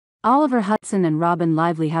Oliver, Hudson and Robyn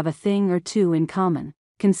Lively have a thing or two in common,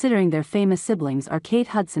 considering their famous siblings are Kate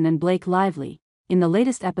Hudson and Blake Lively. In the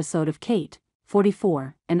latest episode of Kate,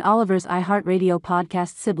 44, and Oliver's iHeartRadio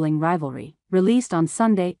podcast Sibling Rivalry, released on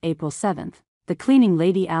Sunday, April 7th, the cleaning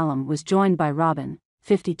lady alum was joined by Robyn,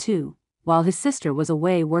 52, while his sister was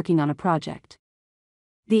away working on a project.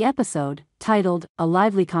 The episode, titled A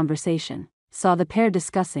Lively Conversation, saw the pair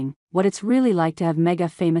discussing what it's really like to have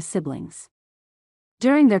mega-famous siblings.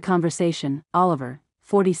 During their conversation, Oliver,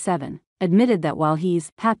 47, admitted that while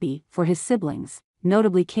he's happy for his siblings,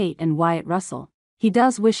 notably Kate and Wyatt Russell, he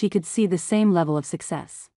does wish he could see the same level of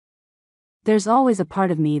success. "There's always a part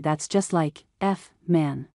of me that's just like,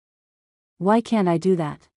 man. Why can't I do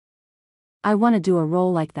that? I want to do a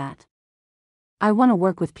role like that. I want to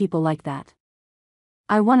work with people like that.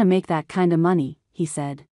 I want to make that kind of money," he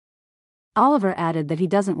said. Oliver added that he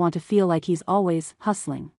doesn't want to feel like he's always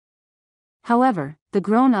hustling. However, the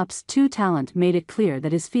grown-up's true talent made it clear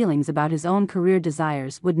that his feelings about his own career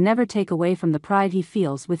desires would never take away from the pride he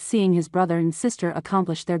feels with seeing his brother and sister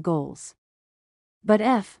accomplish their goals. "But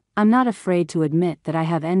I'm not afraid to admit that I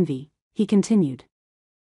have envy," he continued.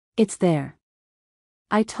 "It's there.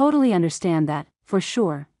 I totally understand that, for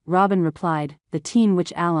sure," Robyn replied. The Teen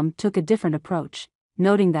Witch alum took a different approach,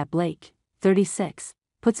 noting that Blake, 36,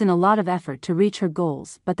 puts in a lot of effort to reach her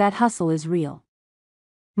goals, but that hustle is real.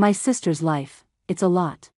 "My sister's life, it's a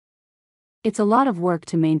lot. It's a lot of work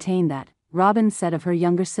to maintain that," Robyn said of her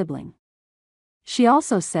younger sibling. She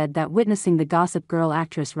also said that witnessing the Gossip Girl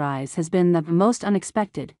actress rise has been the most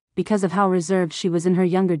unexpected, because of how reserved she was in her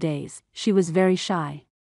younger days. "She was very shy.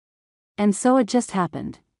 And so it just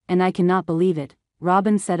happened, and I cannot believe it,"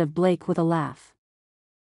 Robyn said of Blake with a laugh.